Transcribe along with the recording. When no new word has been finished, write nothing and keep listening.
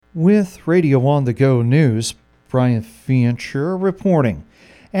With Radio On the Go News, Brian Fincher reporting.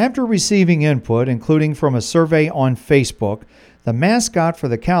 After receiving input, including from a survey on Facebook, the mascot for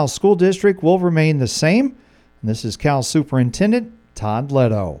the Cal School District will remain the same. And this is Cal Superintendent Todd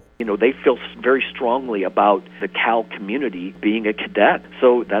Leto. They feel very strongly about the Cal community being a cadet.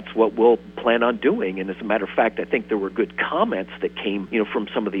 So that's what we'll plan on doing. And as a matter of fact, I think there were good comments that came, from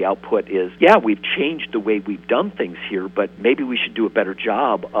some of the output is, we've changed the way we've done things here, but maybe we should do a better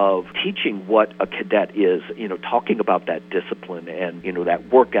job of teaching what a cadet is, talking about that discipline and,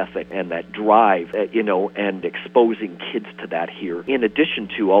 that work ethic and that drive, and exposing kids to that here, in addition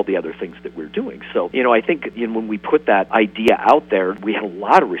to all the other things that we're doing. So, I think when we put that idea out there, we had a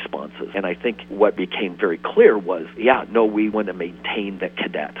lot of responses. And I think what became very clear was, we want to maintain the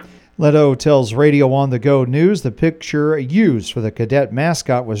cadet. Leto tells Radio On the Go News the picture used for the cadet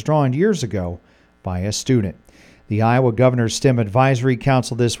mascot was drawn years ago by a student. The Iowa Governor's STEM Advisory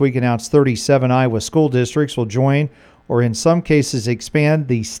Council this week announced 37 Iowa school districts will join or in some cases expand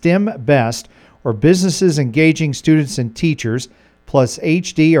the STEM BEST, or Businesses Engaging Students and Teachers, plus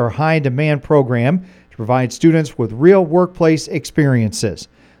HD or High Demand program to provide students with real workplace experiences.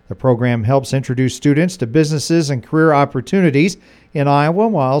 The program helps introduce students to businesses and career opportunities in Iowa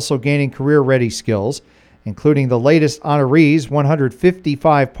while also gaining career-ready skills. Including the latest honorees,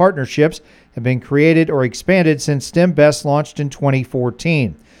 155 partnerships have been created or expanded since STEM BEST launched in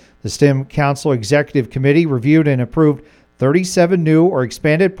 2014. The STEM Council Executive Committee reviewed and approved 37 new or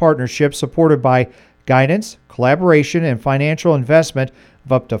expanded partnerships supported by guidance, collaboration, and financial investment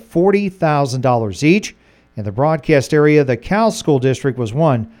of up to $40,000 each. In the broadcast area, the Cal School District was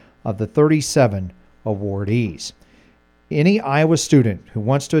one of the 37 awardees. Any Iowa student who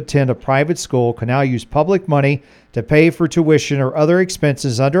wants to attend a private school can now use public money to pay for tuition or other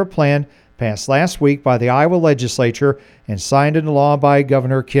expenses under a plan passed last week by the Iowa legislature and signed into law by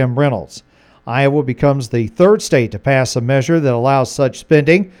Governor Kim Reynolds. Iowa becomes the third state to pass a measure that allows such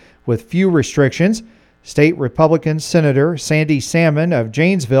spending with few restrictions. State Republican Senator Sandy Salmon of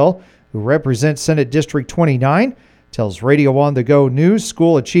Janesville, who represents Senate District 29, tells Radio On the Go News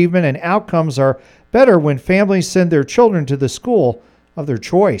school achievement and outcomes are better when families send their children to the school of their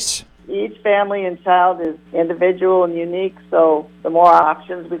choice. Each family and child is individual and unique, so the more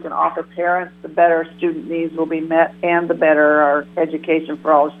options we can offer parents, the better student needs will be met and the better our education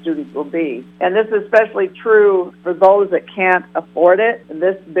for all students will be. And this is especially true for those that can't afford it.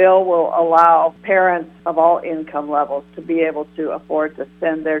 This bill will allow parents of all income levels to be able to afford to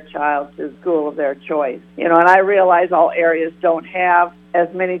send their child to school of their choice. And I realize all areas don't have as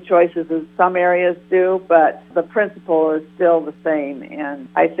many choices as some areas do, but the principle is still the same. And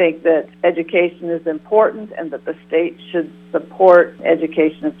I think that education is important and that the state should support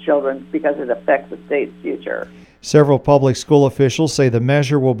education of children because it affects the state's future. Several public school officials say the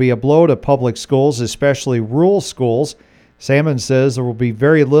measure will be a blow to public schools, especially rural schools. Salmon says there will be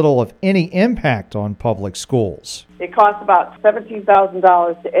very little, if any, impact on public schools. It costs about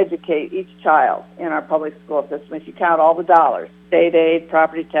 $17,000 to educate each child in our public school system if you count all the dollars, state aid,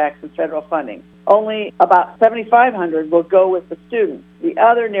 property tax, and federal funding. Only about $7,500 will go with the student. The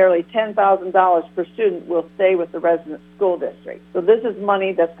other nearly $10,000 per student will stay with the resident school district. So this is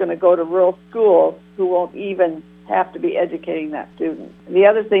money that's going to go to rural schools who won't even have to be educating that student. And the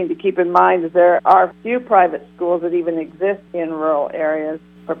other thing to keep in mind is there are few private schools that even exist in rural areas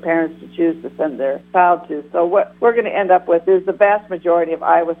for parents to choose to send their child to. So what we're going to end up with is the vast majority of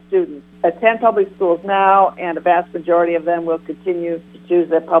Iowa students attend public schools now, and a vast majority of them will continue to choose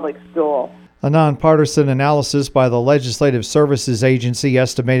their public school. A nonpartisan analysis by the Legislative Services Agency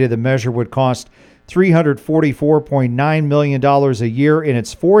estimated the measure would cost $344.9 million a year in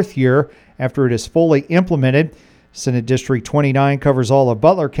its fourth year after it is fully implemented. Senate District 29 covers all of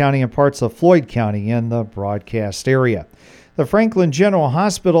Butler County and parts of Floyd County in the broadcast area. The Franklin General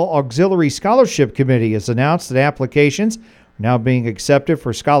Hospital Auxiliary Scholarship Committee has announced that applications are now being accepted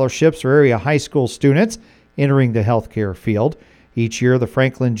for scholarships for area high school students entering the healthcare field. Each year, the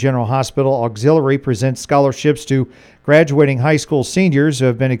Franklin General Hospital Auxiliary presents scholarships to graduating high school seniors who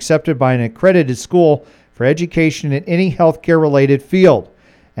have been accepted by an accredited school for education in any healthcare-related field.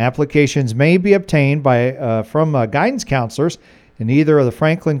 Applications may be obtained from guidance counselors in either of the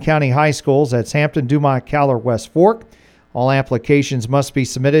Franklin County high schools, that's Hampton, Dumont, Cal, or West Fork. All applications must be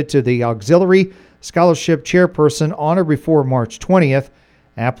submitted to the Auxiliary Scholarship Chairperson on or before March 20th.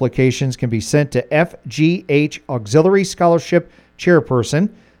 Applications can be sent to FGH Auxiliary Scholarship Chairperson.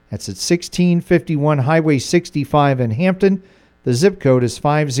 That's at 1651 Highway 65 in Hampton. The zip code is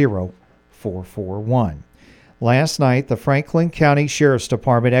 50441. Last night, the Franklin County Sheriff's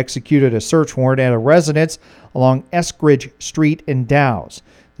Department executed a search warrant at a residence along Eskridge Street in Dowse.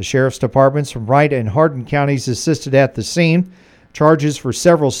 The sheriff's departments from Wright and Hardin counties assisted at the scene. Charges for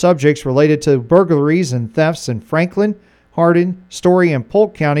several subjects related to burglaries and thefts in Franklin, Hardin, Story, and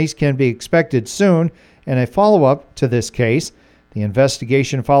Polk counties can be expected soon in a follow-up to this case. The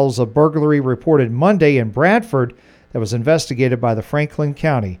investigation follows a burglary reported Monday in Bradford that was investigated by the Franklin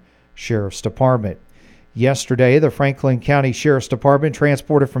County Sheriff's Department. Yesterday, the Franklin County Sheriff's Department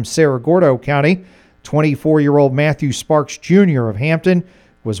transported from Cerro Gordo County 24-year-old Matthew Sparks Jr. of Hampton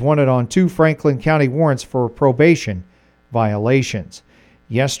was wanted on 2 Franklin County warrants for probation violations.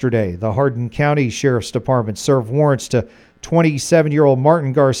 Yesterday, the Hardin County Sheriff's Department served warrants to 27-year-old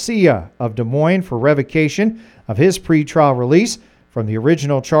Martin Garcia of Des Moines for revocation of his pretrial release from the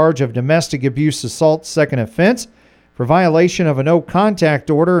original charge of domestic abuse assault second offense, for violation of a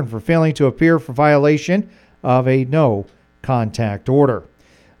no-contact order, and for failing to appear for violation of a no-contact order.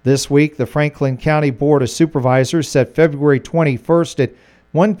 This week, the Franklin County Board of Supervisors set February 21st at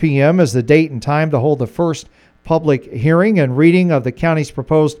 1 p.m. as the date and time to hold the first public hearing and reading of the county's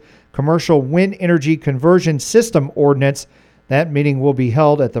proposed commercial wind energy conversion system ordinance. That meeting will be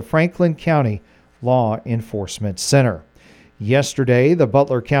held at the Franklin County Law Enforcement Center. Yesterday, the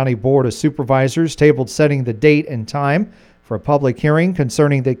Butler County Board of Supervisors tabled setting the date and time for a public hearing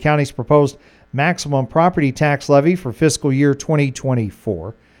concerning the county's proposed maximum property tax levy for fiscal year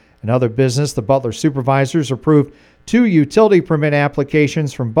 2024. In other business, the Butler Supervisors approved 2 utility permit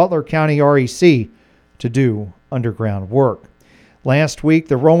applications from Butler County REC to do underground work. Last week,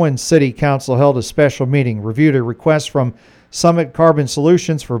 the Rowan City Council held a special meeting, reviewed a request from Summit Carbon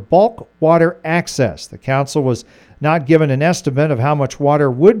Solutions for bulk water access. The council was not given an estimate of how much water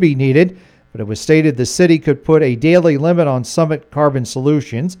would be needed, but it was stated the city could put a daily limit on Summit Carbon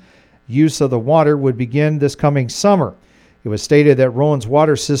Solutions. Use of the water would begin this coming summer. It was stated that Rowan's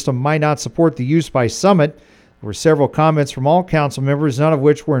water system might not support the use by Summit. There were several comments from all council members, none of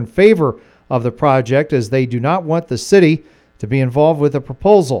which were in favor of the project, as they do not want the city to be involved with the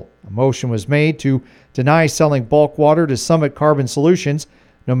proposal. A motion was made to deny selling bulk water to Summit Carbon Solutions.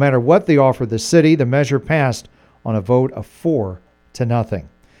 No matter what they offer the city, the measure passed on a vote of 4-0.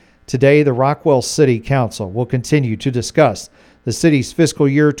 Today, the Rockwell City Council will continue to discuss the city's fiscal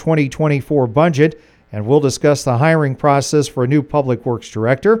year 2024 budget and will discuss the hiring process for a new public works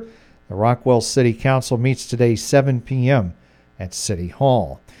director. The Rockwell City Council meets today 7 p.m. at City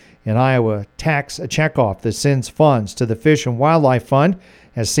Hall. In Iowa, tax checkoff that sends funds to the Fish and Wildlife Fund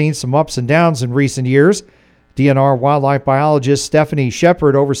has seen some ups and downs in recent years. DNR wildlife biologist Stephanie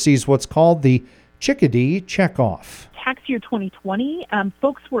Shepard oversees what's called the Chickadee Checkoff. Tax year 2020,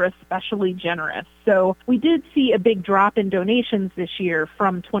 folks were especially generous. So we did see a big drop in donations this year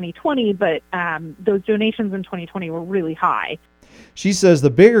from 2020, but those donations in 2020 were really high. She says the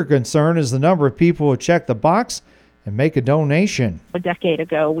bigger concern is the number of people who check the box and make a donation. A decade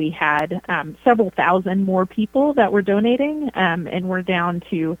ago, we had several thousand more people that were donating, and we're down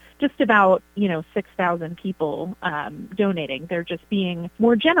to just about 6,000 people donating. They're just being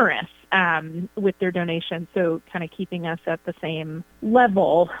more generous with their donations, so kind of keeping us at the same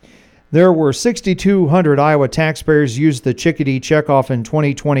level. There were 6,200 Iowa taxpayers used the Chickadee Checkoff in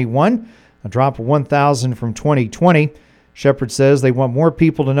 2021, a drop of 1,000 from 2020. Shepard says they want more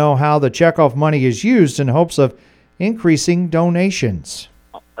people to know how the checkoff money is used in hopes of increasing donations.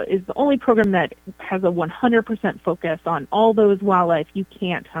 Is the only program that has a 100% focus on all those wildlife you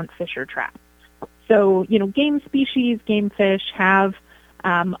can't hunt, fish, or trap. So, game species, game fish have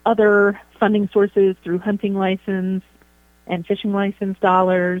other funding sources through hunting license and fishing license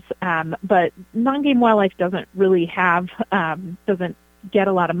dollars, but non-game wildlife doesn't really have, doesn't get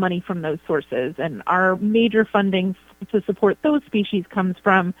a lot of money from those sources. And our major funding to support those species comes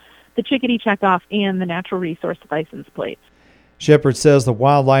from the Chickadee Checkoff and the Natural Resource License Plates. Shepard says the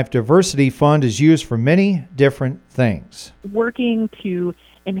Wildlife Diversity Fund is used for many different things. Working to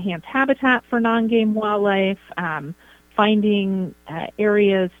enhance habitat for non-game wildlife, finding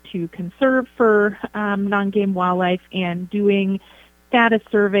areas to conserve for non-game wildlife, and doing status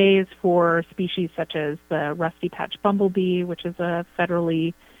surveys for species such as the rusty patch bumblebee, which is a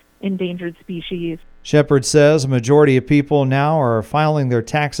federally endangered species. Shepard says a majority of people now are filing their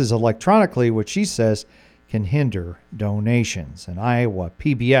taxes electronically, which she says can hinder donations. In Iowa,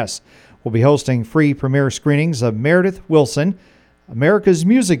 PBS will be hosting free premiere screenings of Meredith Willson, America's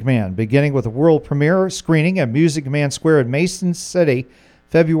Music Man, beginning with a world premiere screening at Music Man Square in Mason City,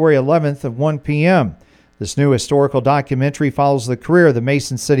 February 11th at 1 p.m. This new historical documentary follows the career of the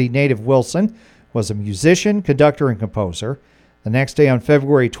Mason City native Willson, was a musician, conductor, and composer. The next day on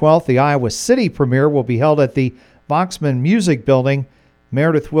February 12th, the Iowa City premiere will be held at the Voxman Music Building.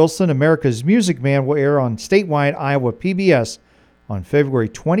 Meredith Willson, America's Music Man, will air on statewide Iowa PBS on February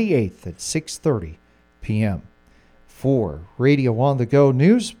 28th at 6:30 p.m. For Radio on the Go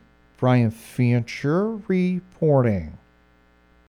News, Brian Fincher reporting.